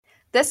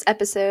This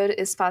episode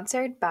is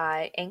sponsored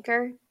by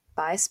Anchor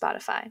by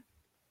Spotify.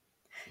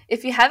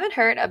 If you haven't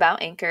heard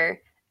about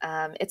Anchor,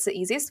 it's the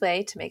easiest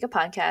way to make a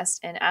podcast,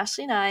 and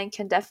Ashley and I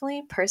can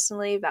definitely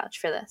personally vouch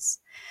for this.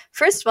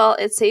 First of all,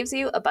 it saves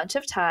you a bunch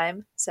of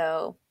time,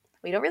 so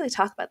we don't really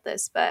talk about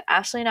this, but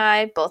Ashley and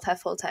I both have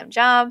full-time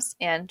jobs,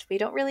 and we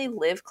don't really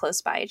live close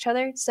by each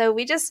other, so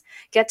we just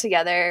get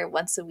together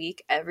once a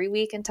week, every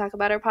week, and talk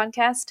about our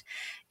podcast.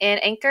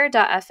 And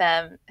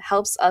Anchor.fm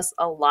helps us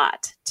a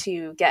lot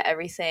to get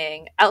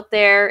everything out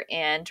there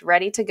and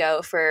ready to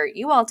go for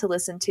you all to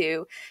listen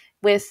to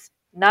with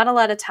not a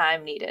lot of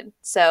time needed.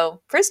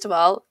 So, first of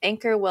all,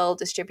 Anchor will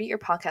distribute your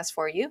podcast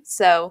for you.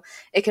 So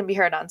it can be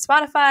heard on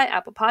Spotify,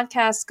 Apple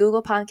Podcasts,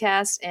 Google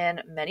Podcasts,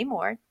 and many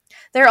more.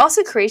 There are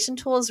also creation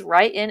tools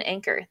right in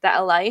Anchor that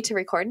allow you to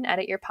record and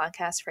edit your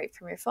podcast right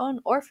from your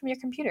phone or from your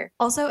computer.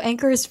 Also,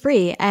 Anchor is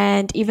free,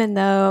 and even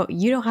though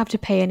you don't have to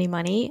pay any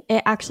money,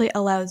 it actually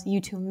allows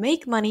you to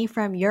make money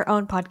from your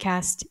own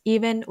podcast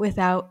even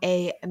without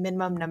a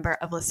minimum number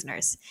of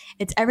listeners.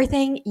 It's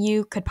everything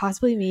you could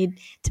possibly need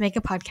to make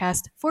a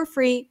podcast for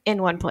free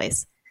in one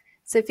place.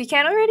 So if you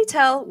can't already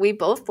tell, we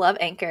both love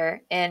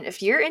Anchor. And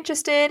if you're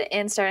interested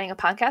in starting a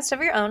podcast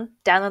of your own,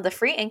 download the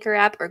free Anchor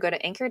app or go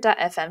to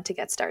anchor.fm to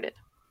get started.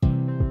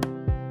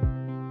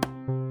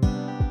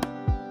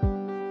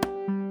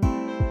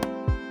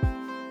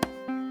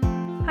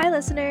 Hi,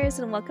 listeners,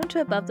 and welcome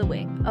to Above the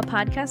Wing, a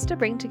podcast to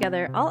bring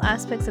together all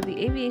aspects of the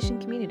aviation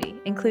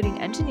community, including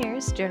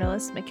engineers,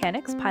 journalists,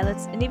 mechanics,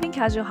 pilots, and even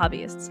casual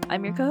hobbyists.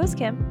 I'm your co-host,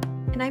 Kim.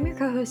 And I'm your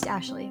co-host,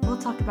 Ashley. We'll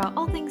talk about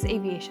all things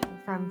aviation,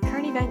 from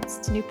current events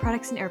to new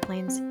products and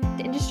airplanes,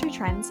 to industry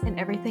trends and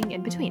everything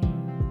in between.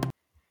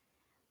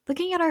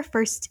 Looking at our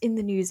first in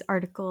the news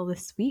article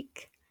this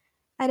week,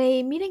 at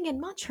a meeting in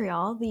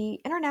Montreal,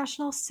 the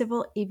International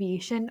Civil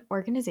Aviation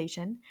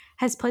Organization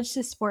has pledged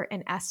to support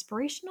an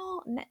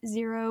aspirational net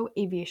zero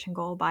aviation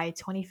goal by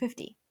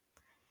 2050.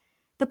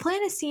 The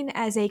plan is seen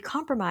as a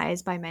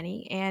compromise by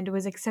many and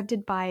was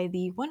accepted by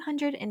the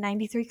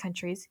 193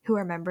 countries who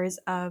are members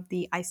of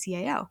the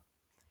ICAO.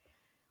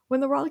 When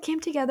the world came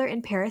together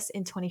in Paris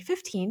in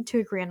 2015 to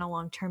agree on a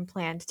long-term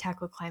plan to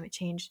tackle climate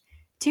change,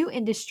 two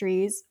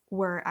industries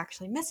were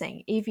actually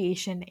missing: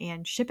 aviation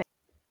and shipping.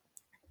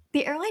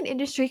 The airline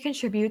industry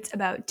contributes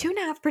about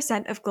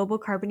 2.5% of global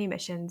carbon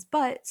emissions,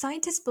 but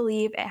scientists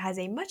believe it has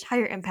a much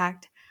higher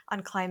impact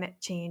on climate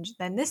change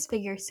than this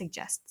figure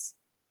suggests.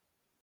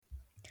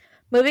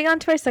 Moving on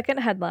to our second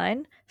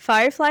headline,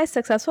 Firefly's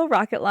successful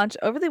rocket launch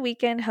over the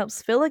weekend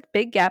helps fill a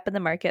big gap in the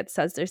market,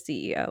 says their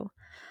CEO.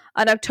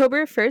 On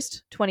October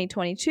 1st,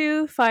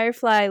 2022,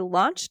 Firefly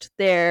launched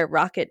their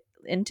rocket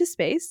into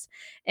space,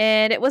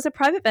 and it was a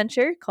private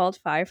venture called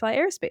Firefly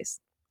Aerospace.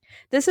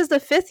 This is the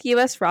fifth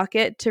U.S.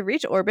 rocket to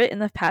reach orbit in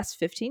the past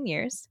 15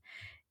 years,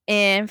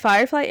 and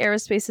Firefly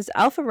Aerospace's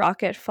Alpha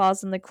rocket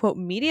falls in the, quote,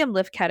 medium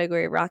lift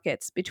category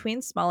rockets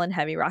between small and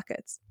heavy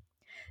rockets.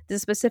 The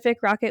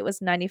specific rocket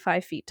was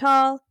 95 feet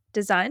tall,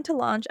 designed to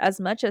launch as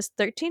much as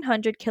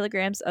 1,300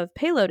 kilograms of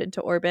payload into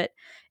orbit,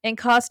 and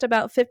cost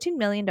about $15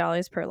 million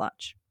per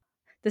launch.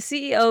 The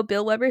CEO,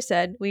 Bill Weber,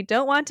 said, "We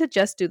don't want to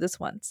just do this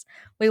once.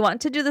 We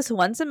want to do this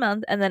once a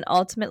month and then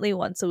ultimately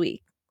once a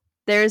week.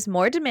 There is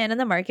more demand in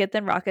the market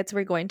than rockets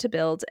we're going to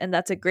build, and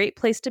that's a great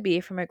place to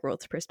be from a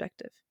growth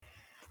perspective."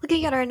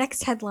 Looking at our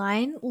next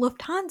headline,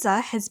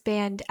 Lufthansa has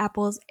banned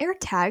Apple's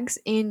AirTags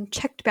in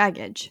checked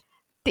baggage.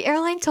 The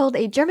airline told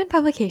a German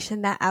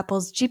publication that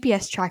Apple's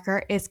GPS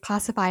tracker is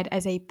classified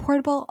as a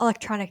portable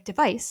electronic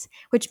device,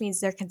 which means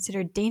they're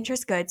considered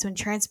dangerous goods when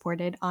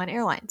transported on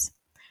airlines.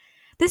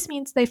 This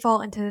means they fall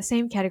into the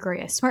same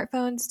category as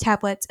smartphones,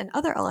 tablets, and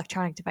other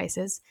electronic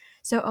devices,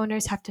 so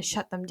owners have to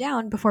shut them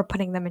down before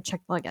putting them in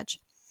checked luggage.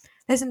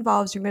 This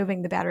involves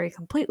removing the battery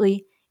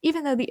completely,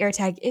 even though the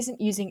AirTag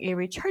isn't using a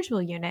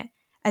rechargeable unit,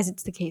 as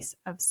it's the case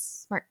of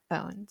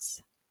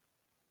smartphones.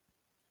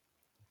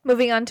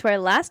 Moving on to our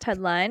last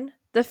headline,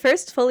 the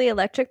first fully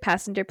electric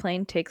passenger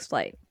plane takes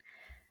flight.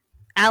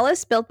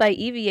 Alice, built by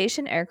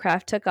Aviation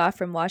Aircraft, took off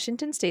from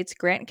Washington State's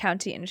Grant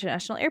County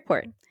International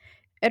Airport.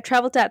 It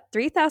traveled at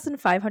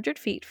 3,500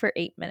 feet for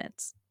 8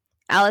 minutes.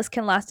 Alice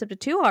can last up to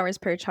 2 hours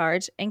per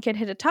charge and can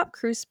hit a top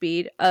cruise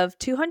speed of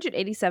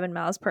 287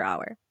 miles per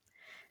hour.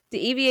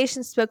 The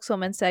aviation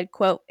spokeswoman said,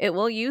 quote, "It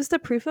will use the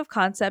proof of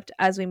concept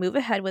as we move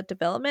ahead with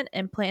development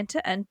and plan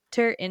to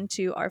enter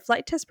into our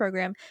flight test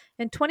program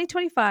in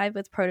 2025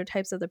 with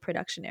prototypes of the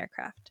production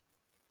aircraft."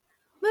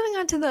 Moving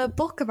on to the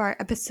bulk of our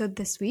episode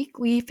this week,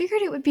 we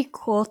figured it would be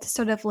cool to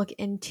sort of look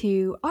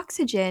into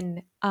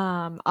oxygen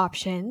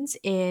options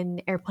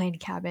in airplane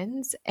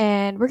cabins,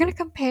 and we're going to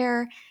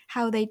compare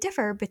how they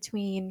differ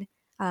between,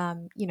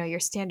 your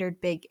standard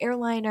big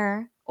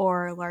airliner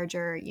or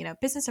larger,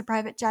 business or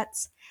private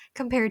jets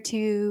compared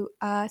to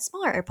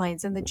smaller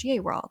airplanes in the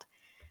GA world.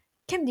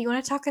 Kim, do you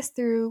want to talk us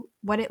through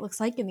what it looks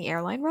like in the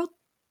airline world?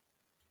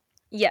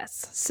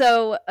 Yes.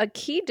 So a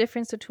key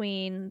difference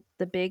between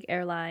the big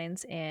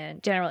airlines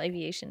and General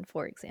Aviation,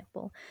 for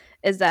example,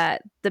 is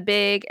that the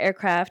big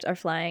aircraft are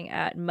flying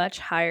at much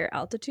higher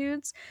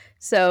altitudes.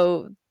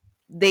 So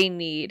they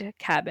need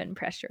cabin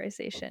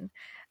pressurization.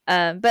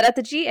 But at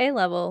the GA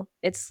level,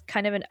 it's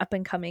kind of an up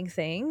and coming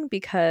thing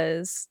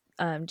because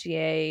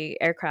GA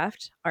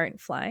aircraft aren't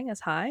flying as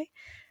high.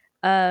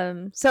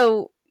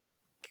 So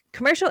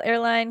commercial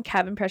airline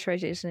cabin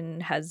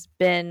pressurization has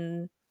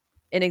been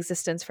in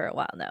existence for a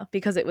while now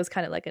because it was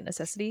kind of like a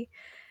necessity.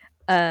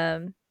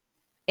 Um,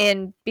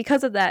 and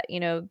because of that,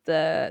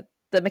 the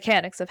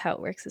mechanics of how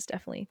it works is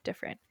definitely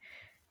different.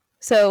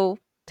 So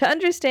to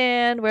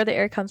understand where the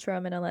air comes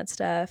from and all that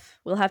stuff,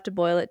 we'll have to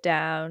boil it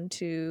down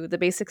to the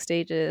basic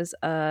stages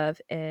of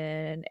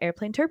an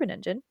airplane turbine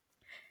engine.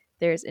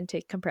 There's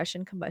intake,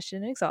 compression,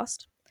 combustion, and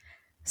exhaust.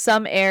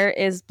 Some air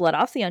is bled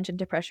off the engine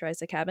to pressurize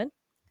the cabin.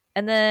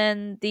 And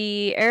then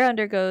the air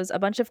undergoes a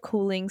bunch of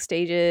cooling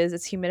stages.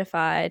 It's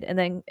humidified, and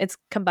then it's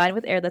combined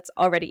with air that's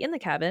already in the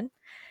cabin.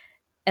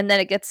 And then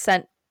it gets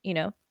sent,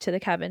 to the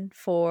cabin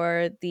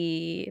for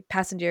the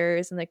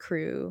passengers and the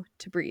crew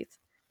to breathe.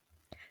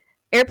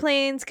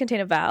 Airplanes contain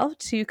a valve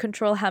to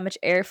control how much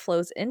air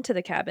flows into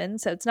the cabin.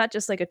 So it's not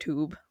just like a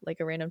tube, like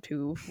a random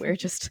tube where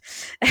just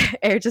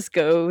air just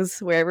goes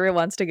wherever it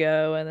wants to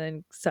go and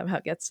then somehow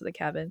gets to the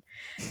cabin.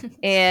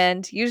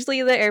 And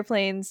usually the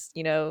airplanes,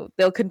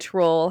 they'll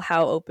control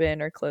how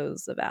open or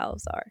closed the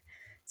valves are.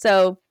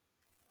 So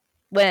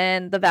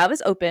when the valve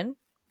is open,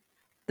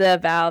 the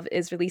valve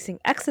is releasing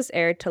excess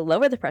air to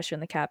lower the pressure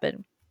in the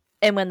cabin.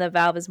 And when the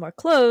valve is more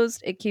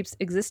closed, it keeps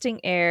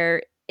existing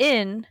air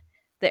in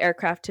the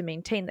aircraft to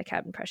maintain the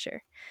cabin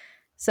pressure.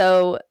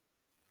 So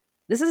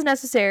this is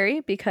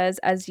necessary because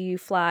as you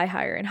fly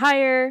higher and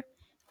higher,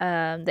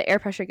 the air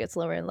pressure gets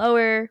lower and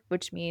lower,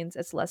 which means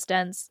it's less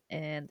dense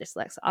and there's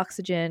less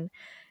oxygen,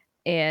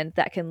 and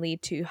that can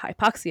lead to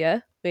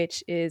hypoxia,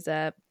 which is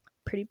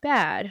pretty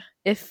bad.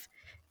 If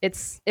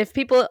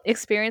people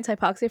experience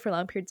hypoxia for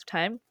long periods of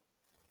time,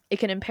 it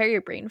can impair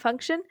your brain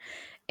function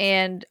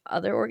and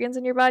other organs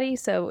in your body.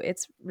 So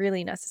it's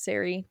really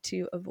necessary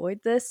to avoid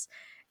this.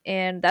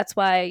 And that's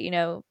why,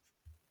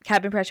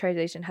 cabin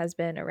pressurization has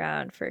been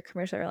around for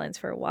commercial airlines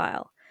for a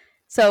while.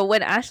 So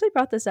when Ashley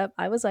brought this up,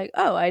 I was like,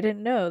 oh, I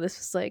didn't know this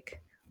was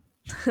like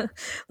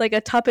like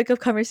a topic of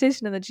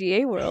conversation in the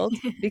GA world,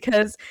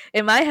 because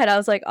in my head I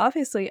was like,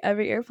 obviously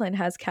every airplane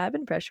has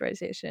cabin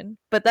pressurization,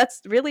 but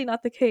that's really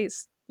not the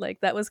case. Like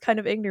that was kind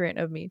of ignorant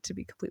of me, to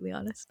be completely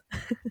honest.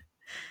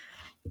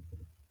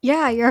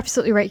 Yeah, you're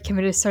absolutely right, Kim.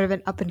 It is sort of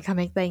an up and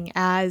coming thing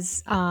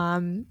as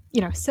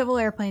civil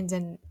airplanes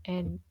and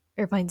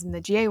airplanes in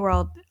the GA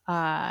world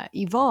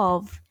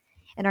evolve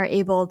and are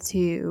able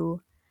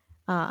to,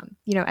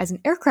 as an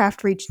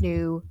aircraft reach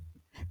new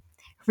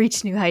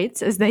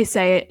heights, as they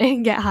say,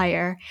 and get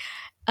higher.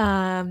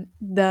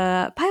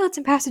 The pilots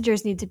and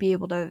passengers need to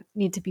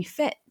be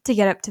fit to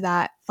get up to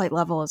that flight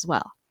level as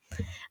well.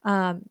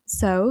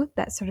 So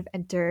that sort of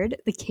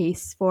entered the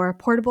case for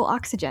portable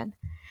oxygen.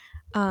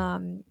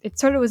 It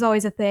sort of was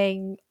always a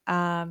thing,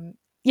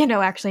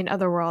 actually in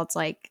other worlds,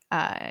 like,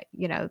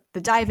 the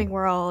diving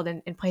world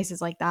and places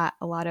like that,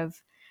 a lot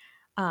of,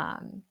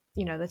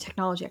 the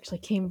technology actually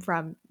came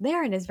from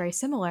there and is very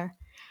similar.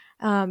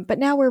 But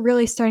now we're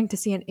really starting to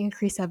see an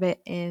increase of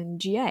it in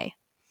GA.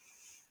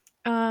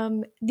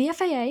 The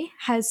FAA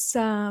has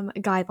some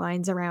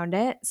guidelines around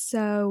it,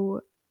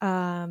 so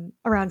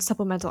around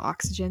supplemental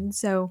oxygen.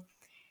 So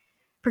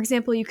for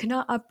example, you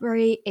cannot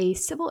operate a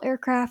civil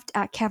aircraft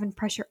at cabin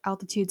pressure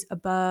altitudes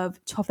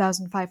above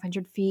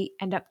 12,500 feet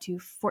and up to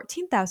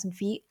 14,000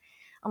 feet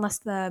unless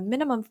the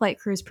minimum flight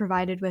crew is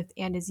provided with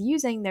and is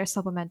using their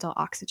supplemental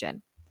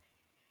oxygen.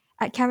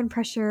 At cabin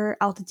pressure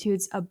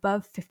altitudes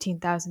above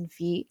 15,000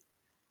 feet,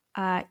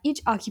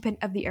 each occupant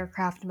of the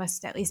aircraft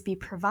must at least be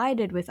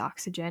provided with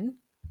oxygen.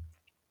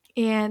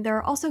 And there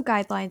are also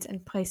guidelines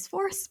in place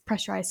for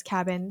pressurized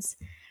cabins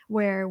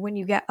where when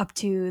you get up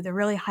to the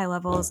really high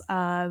levels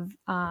of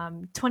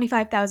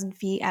 25,000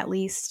 feet at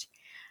least,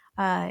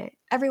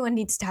 everyone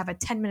needs to have a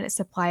 10-minute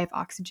supply of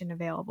oxygen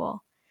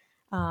available.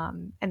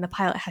 And the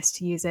pilot has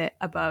to use it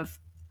above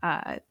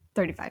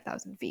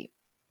 35,000 feet.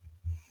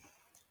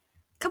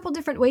 A couple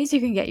different ways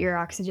you can get your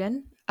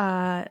oxygen.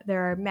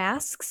 There are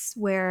masks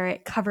where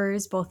it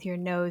covers both your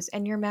nose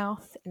and your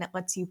mouth and it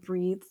lets you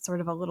breathe sort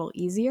of a little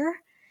easier.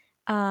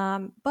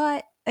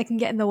 But it can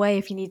get in the way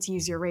if you need to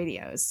use your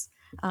radios.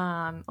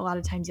 A lot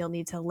of times you'll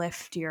need to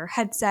lift your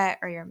headset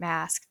or your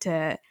mask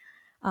to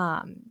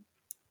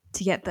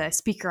get the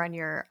speaker on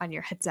your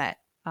headset,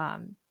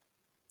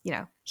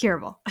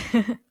 hearable.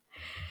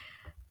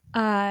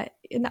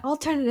 An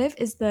alternative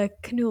is the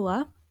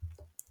cannula.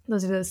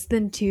 Those are those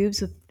thin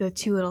tubes with the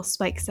two little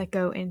spikes that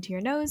go into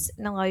your nose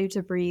and allow you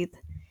to breathe.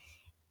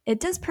 It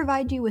does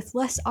provide you with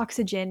less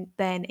oxygen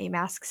than a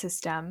mask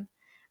system,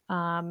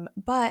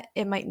 but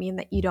it might mean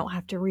that you don't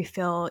have to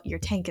refill your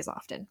tank as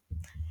often.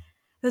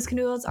 Those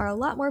cannulas are a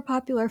lot more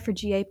popular for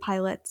GA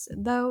pilots,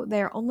 though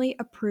they're only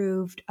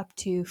approved up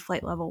to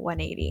flight level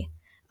 180,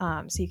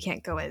 so you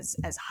can't go as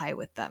high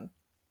with them.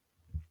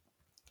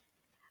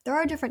 There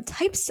are different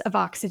types of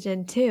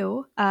oxygen,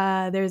 too.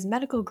 There's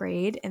medical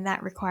grade, and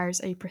that requires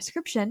a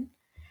prescription,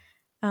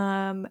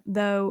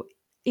 though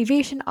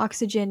aviation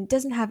oxygen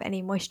doesn't have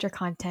any moisture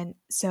content,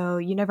 so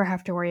you never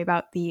have to worry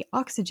about the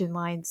oxygen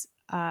lines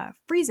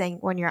freezing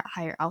when you're at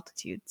higher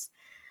altitudes,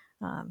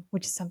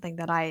 which is something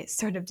that I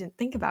sort of didn't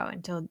think about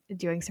until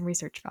doing some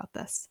research about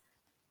this.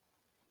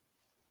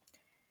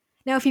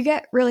 Now, if you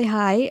get really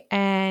high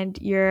and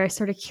you're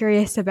sort of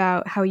curious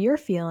about how you're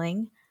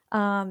feeling,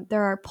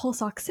 there are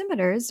pulse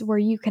oximeters where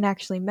you can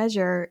actually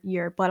measure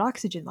your blood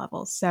oxygen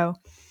levels. So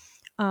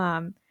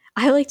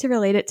I like to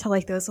relate it to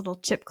like those little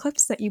chip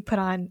clips that you put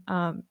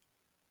on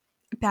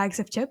bags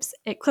of chips.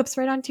 It clips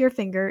right onto your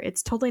finger.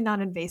 It's totally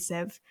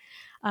non-invasive,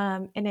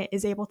 and it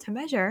is able to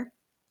measure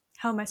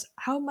how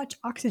much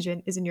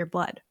oxygen is in your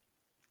blood.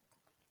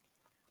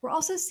 We're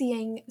also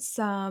seeing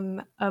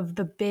some of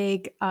the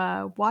big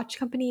watch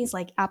companies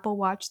like Apple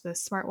Watch, the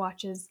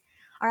smartwatches,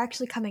 are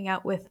actually coming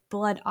out with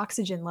blood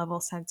oxygen level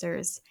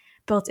sensors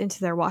built into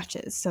their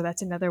watches. So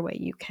that's another way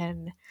you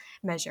can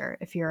measure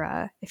if you're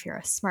a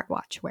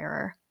smartwatch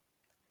wearer.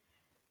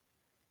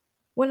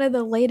 One of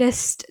the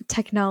latest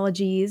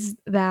technologies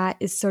that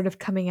is sort of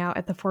coming out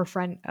at the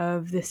forefront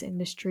of this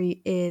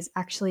industry is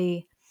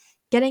actually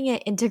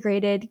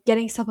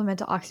getting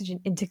supplemental oxygen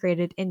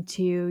integrated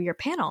into your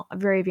panel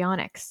of your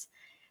avionics.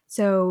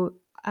 So,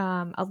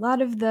 a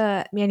lot of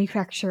the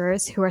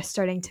manufacturers who are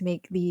starting to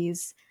make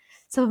these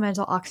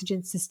supplemental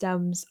oxygen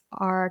systems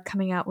are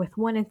coming out with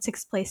 1 in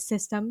 6 place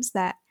systems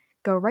that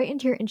go right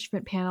into your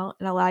instrument panel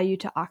and allow you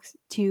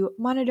to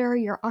monitor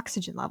your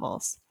oxygen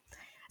levels.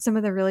 Some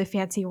of the really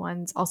fancy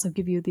ones also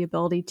give you the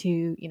ability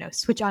to,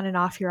 switch on and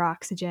off your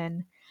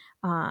oxygen,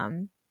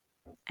 um,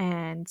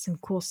 and some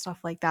cool stuff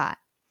like that.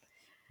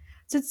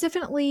 So it's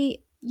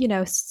definitely,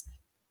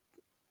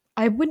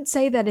 I wouldn't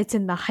say that it's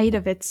in the height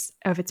of its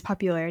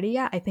popularity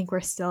yet. I think we're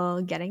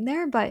still getting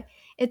there, but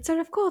it's sort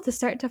of cool to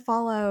start to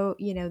follow,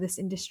 this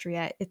industry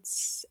at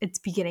its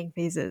beginning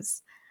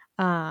phases,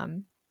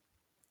 um,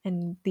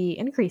 and the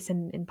increase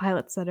in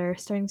pilots that are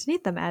starting to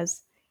need them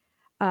as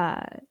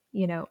uh,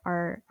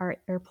 our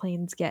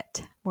airplanes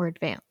get more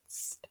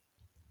advanced.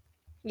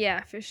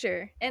 Yeah, for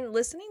sure. And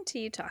listening to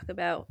you talk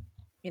about,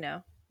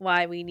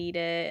 why we need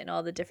it and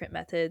all the different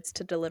methods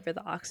to deliver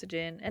the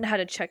oxygen and how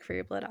to check for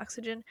your blood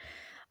oxygen,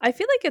 I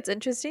feel like it's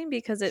interesting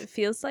because it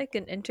feels like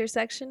an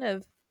intersection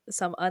of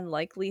some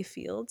unlikely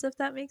fields, if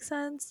that makes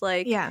sense.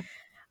 Like, Yeah.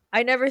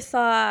 I never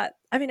thought,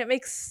 I mean, it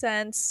makes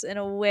sense in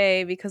a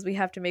way because we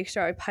have to make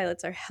sure our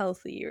pilots are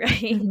healthy,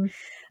 right? Hmm.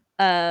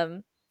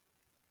 Um,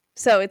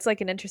 so it's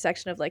like an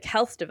intersection of like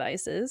health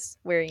devices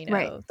where,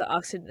 Right. the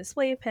oxygen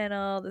display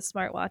panel, the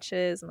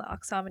smartwatches, and the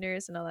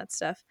oximeters and all that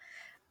stuff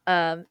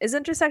is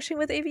intersecting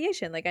with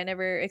aviation. Like, I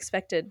never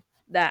expected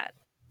that.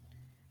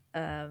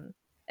 And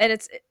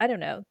I don't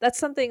know, that's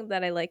something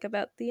that I like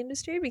about the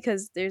industry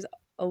because there's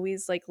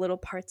always like little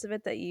parts of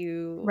it that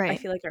I Right.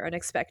 feel like are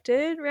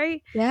unexpected,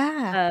 right?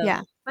 Yeah.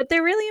 Yeah. But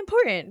they're really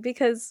important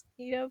because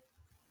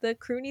the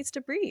crew needs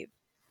to breathe.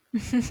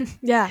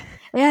 Yeah.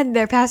 And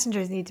their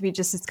passengers need to be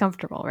just as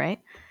comfortable, right?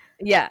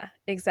 Yeah,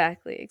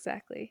 exactly.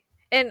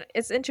 And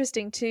it's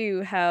interesting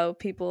too how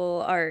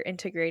people are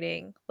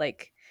integrating,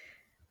 like,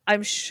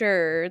 I'm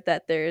sure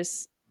that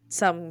there's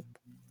some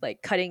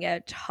like cutting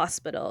edge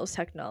hospitals,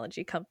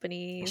 technology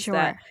companies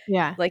that Sure.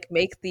 Yeah. like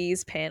make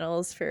these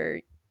panels for,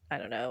 I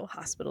don't know,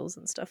 hospitals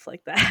and stuff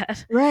like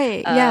that.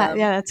 Right. Yeah. um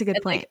Yeah. That's a good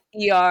and like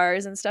point.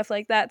 ERs and stuff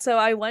like that. So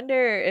I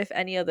wonder if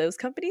any of those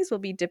companies will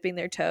be dipping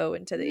their toe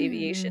into the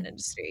aviation Hmm.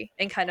 industry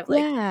and kind of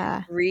like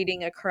Yeah.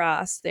 reading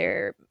across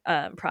their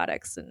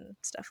products and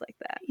stuff like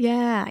that.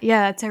 Yeah.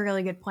 Yeah. That's a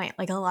really good point.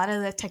 Like a lot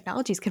of the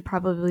technologies could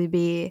probably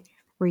be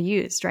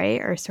reused,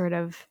 right? Or sort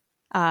of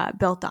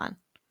built on.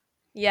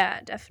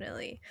 Yeah,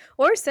 definitely.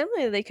 Or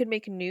similarly, they could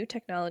make new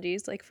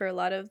technologies, like for a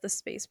lot of the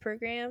space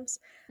programs,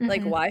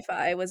 like Hmm.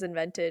 Wi-Fi was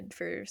invented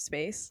for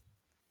space.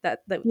 Those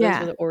were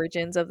Yeah. the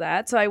origins of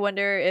that. So I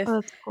wonder Oh, if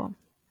that's cool.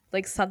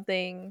 like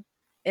something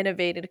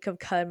innovative could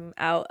come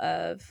out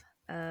of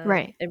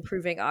Right.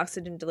 improving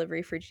oxygen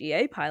delivery for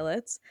GA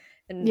pilots,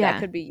 and that Yeah.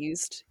 could be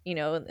used, in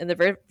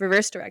the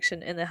reverse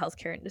direction in the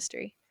healthcare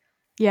industry.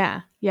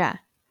 Yeah. Yeah.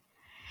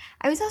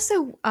 I was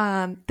also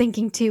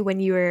thinking too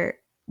when you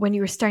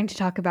were starting to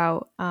talk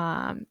about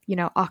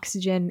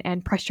oxygen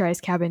and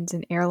pressurized cabins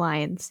and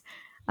airlines.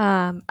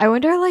 I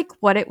wonder like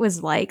what it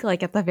was like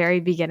at the very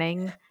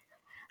beginning,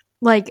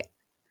 like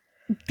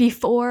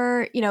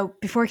before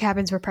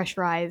cabins were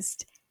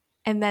pressurized,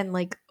 and then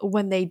like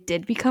when they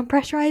did become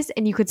pressurized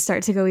and you could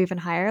start to go even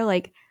higher,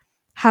 like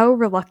how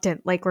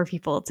reluctant like were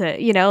people to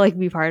like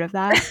be part of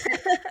that.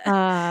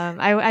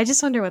 I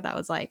just wonder what that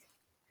was like.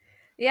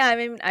 Yeah, I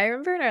mean, I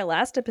remember in our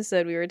last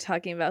episode we were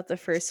talking about the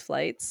first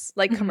flights,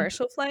 like Hmm.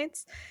 commercial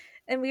flights,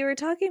 and we were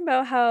talking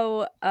about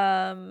how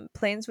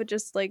planes would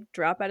just like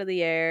drop out of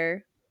the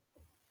air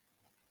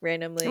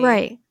randomly.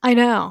 Right, I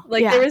know.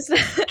 Like there Yeah. was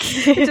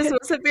it just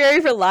wasn't very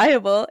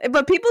reliable,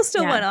 but people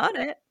still Yeah. went on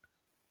it.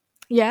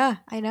 Yeah,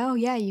 I know.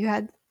 Yeah, you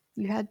had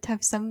to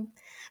have some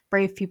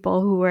brave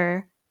people who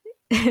were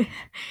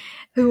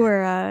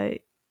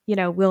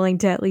willing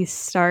to at least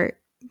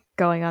start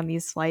going on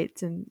these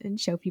flights and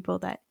show people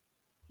that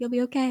you'll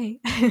be okay.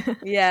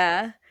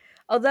 Yeah.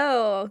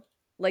 Although,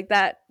 like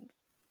that,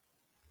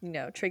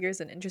 triggers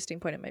an interesting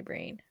point in my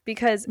brain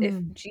because if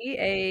Mm,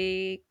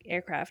 GA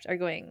aircraft are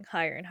going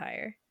higher and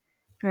higher,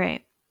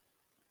 right.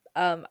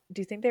 do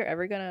you think they're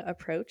ever gonna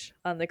approach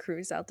on the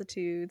cruise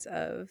altitudes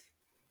of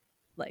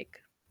like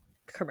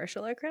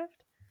commercial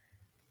aircraft?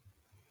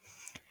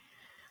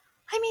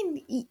 I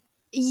mean,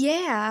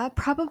 yeah,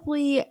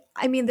 probably.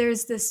 I mean,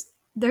 there's this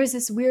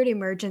weird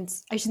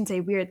emergence. I shouldn't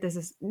say weird. There's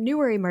this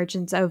newer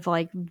emergence of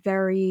like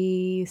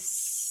very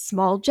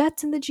small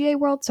jets in the GA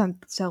world.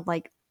 So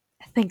like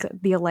I think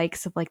the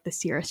likes of like the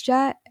Cirrus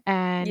jet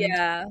and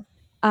Yeah,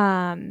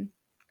 um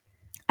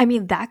I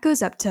mean that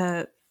goes up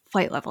to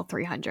flight level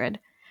 300.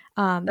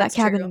 That that's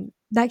true.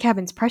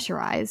 cabin's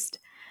pressurized.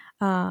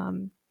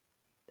 Um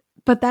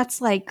but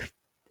that's like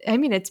I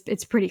mean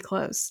it's pretty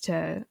close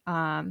to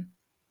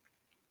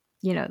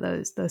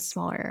those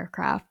smaller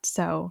aircraft.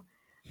 So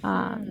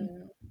Hmm.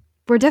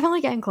 we're definitely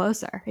getting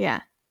closer.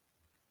 Yeah.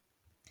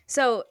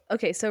 So,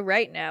 okay, so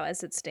right now,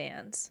 as it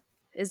stands,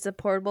 is the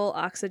portable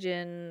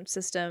oxygen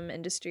system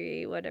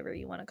industry, whatever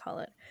you want to call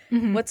it,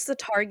 Hmm. what's the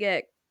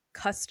target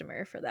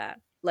customer for that?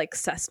 Like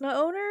Cessna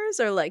owners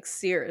or like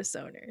Cirrus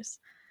owners?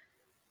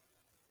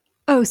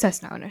 Oh,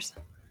 Cessna owners.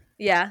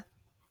 Yeah.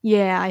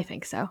 Yeah, I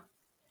think so.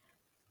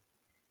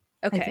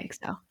 I think Okay.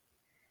 so.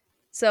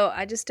 So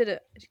I just did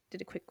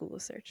a quick Google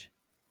search.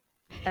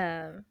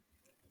 Um,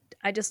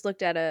 I just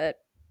looked at a,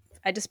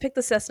 I just picked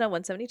the Cessna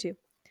 172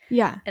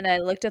 Yeah. and I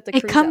looked at the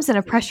It cruise comes in a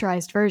altitude.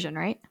 pressurized version,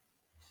 right?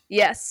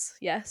 Yes,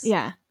 yes.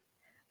 Yeah.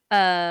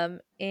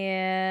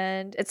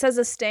 And it says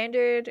a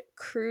standard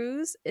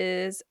cruise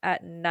is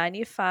at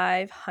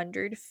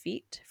 9,500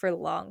 feet for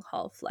long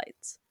haul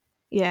flights.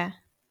 Yeah.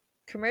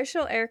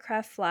 Commercial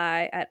aircraft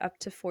fly at up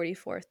to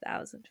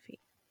 44,000 feet.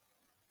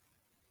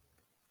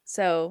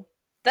 So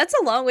that's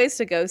a long ways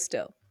to go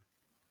still,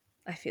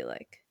 I feel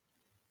like.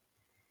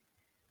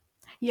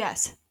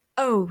 Yes.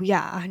 Oh,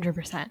 yeah,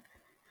 100%.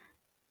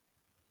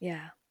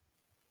 Yeah.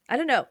 I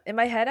don't know. In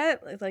my head,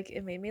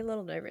 it made me a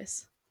little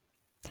nervous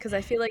because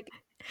I feel like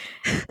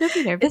Don't be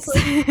it's nervous.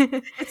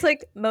 like it's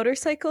like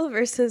motorcycle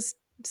versus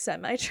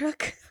semi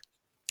truck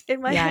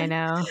in my Yeah, I head.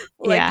 know.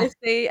 Like Yeah. if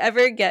they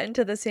ever get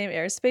into the same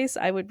airspace,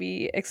 I would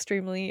be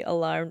extremely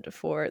alarmed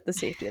for the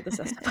safety of the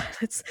Cessna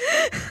pilots.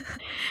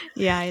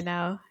 Yeah, I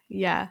know.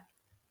 Yeah.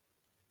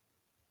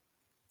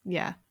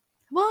 Yeah.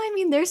 Well, I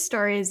mean, there's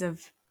stories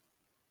of,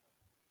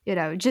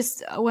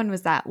 just when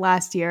was that?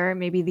 Last year,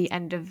 maybe the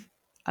end of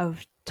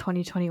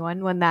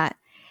 2021 when that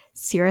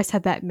Cirrus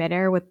had that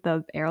midair with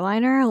the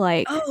airliner,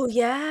 like, Oh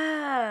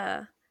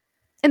yeah.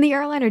 and the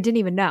airliner didn't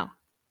even know.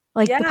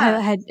 Like the Yeah.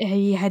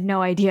 pilot had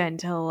no idea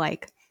until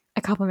like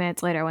a couple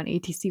minutes later when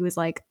ATC was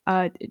like,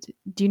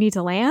 do you need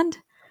to land?"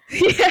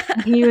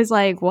 Yeah. He was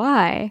like,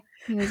 "Why?"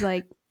 He was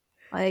like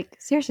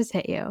Cirrus just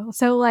hit you.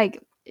 So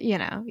like,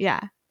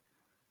 yeah.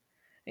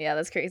 Yeah,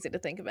 that's crazy to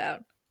think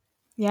about.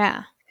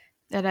 Yeah,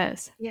 it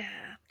is. Yeah.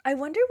 I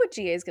wonder what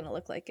GA is going to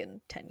look like in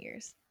 10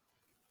 years.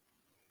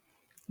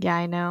 Yeah,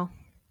 I know.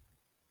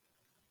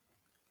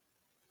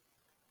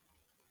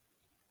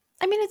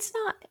 I mean, it's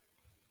not.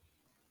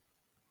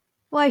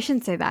 Well, I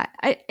shouldn't say that.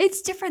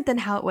 It's different than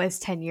how it was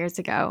 10 years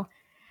ago.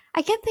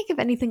 I can't think of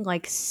anything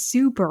like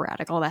super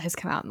radical that has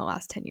come out in the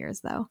last 10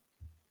 years, though.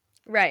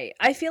 Right.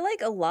 I feel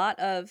like a lot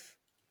of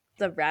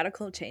the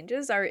radical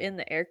changes are in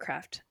the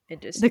aircraft The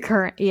industry,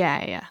 current,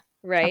 yeah, yeah,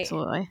 right?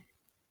 absolutely.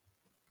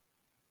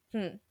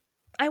 Hmm.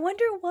 I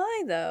wonder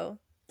why though.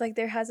 Like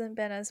there hasn't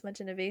been as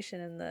much innovation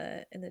in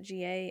the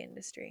GA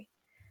industry.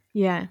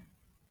 Yeah,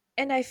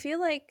 And I feel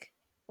like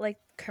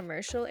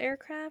commercial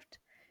aircraft,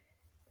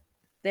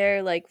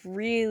 they're like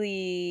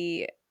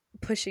really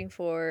pushing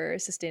for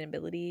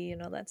sustainability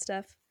and all that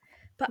stuff.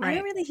 But I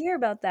don't right. really hear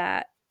about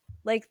that.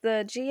 Like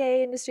the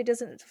GA industry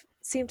doesn't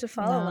seem to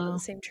follow a lot of the No.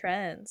 same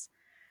trends.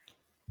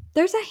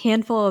 There's a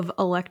handful of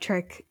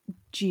electric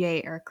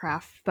GA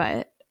aircraft,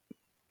 but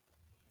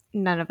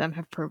none of them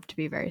have proved to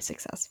be very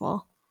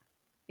successful.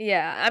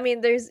 Yeah, I mean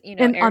there's,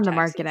 And air on the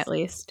market at taxis.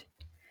 least.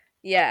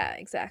 Yeah,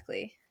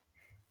 exactly.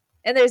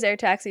 And there's air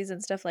taxis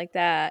and stuff like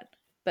that,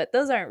 but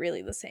those aren't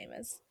really the same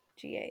as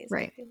GAs, I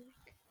Right. feel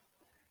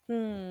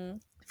like.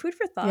 Food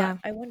for thought. Yeah.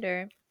 I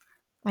wonder.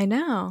 I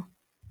know.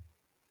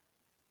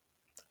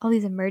 All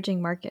these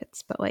emerging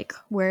markets, but like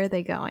where are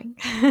they going?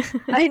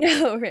 I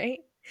know, right?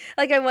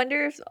 Like I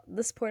wonder if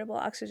this portable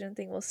oxygen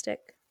thing will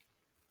stick.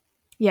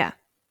 Yeah.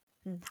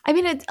 Hmm. I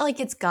mean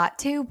it's got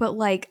to, but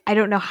like I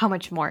don't know how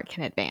much more it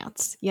can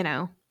advance.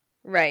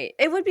 Right.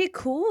 It would be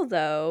cool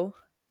though.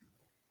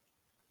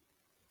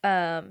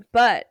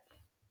 But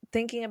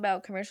thinking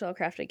about commercial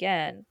aircraft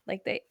again,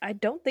 like I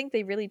don't think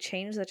they really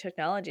changed the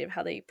technology of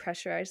how they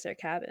pressurize their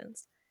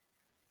cabins.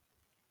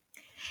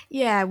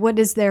 Yeah, what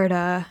is there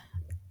to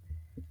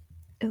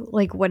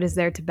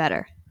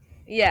better?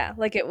 Yeah,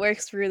 like it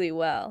works really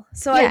well.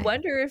 So I Yeah.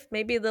 wonder if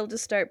maybe they'll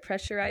just start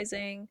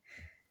pressurizing.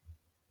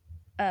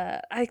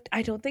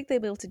 I don't think they'll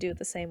be able to do it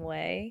the same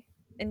way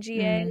in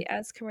GA Mm,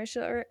 as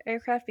commercial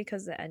aircraft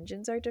because the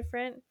engines are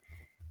different.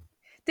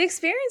 The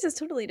experience is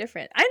totally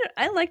different.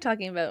 I like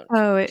talking about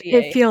Oh, it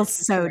GA feels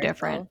versus so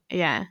different. commercial.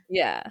 Yeah.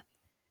 Yeah.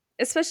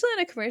 Especially on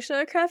a commercial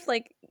aircraft,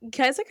 like,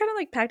 guys are kinda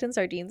like packed in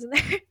sardines in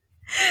there.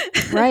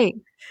 Right.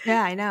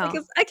 Yeah, I know.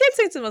 Because I can't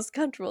say it's the most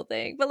comfortable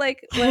thing, but,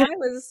 like, when I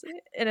was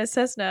in a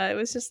Cessna, it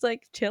was just,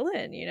 like,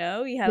 chilling, you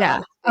know? You had a lot Yeah.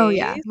 of Oh,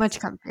 yeah, space, much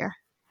comfier.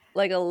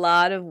 like, a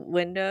lot of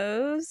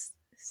windows.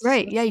 It's just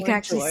Right, much yeah, you more can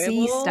actually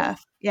see enjoyable.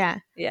 stuff. Yeah.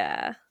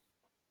 Yeah.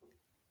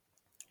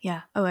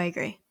 Yeah. Oh, I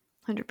agree.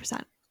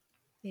 100%.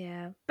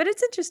 Yeah. But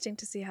it's interesting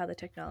to see how the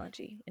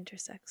technology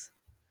intersects.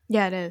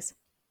 Yeah, it is.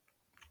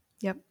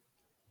 Yep.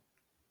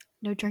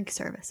 No drink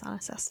service on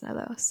a Cessna,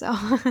 though, so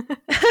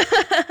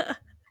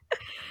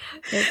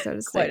that sort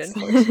of Quite stinks.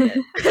 unfortunate.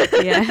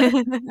 Yeah,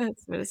 that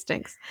sort of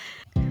stinks.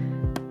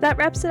 That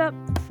wraps it up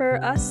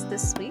for us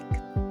this week.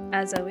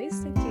 As always,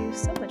 thank you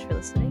so much for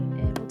listening,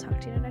 and we'll talk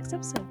to you in our next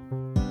episode.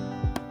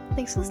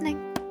 Thanks for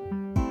listening.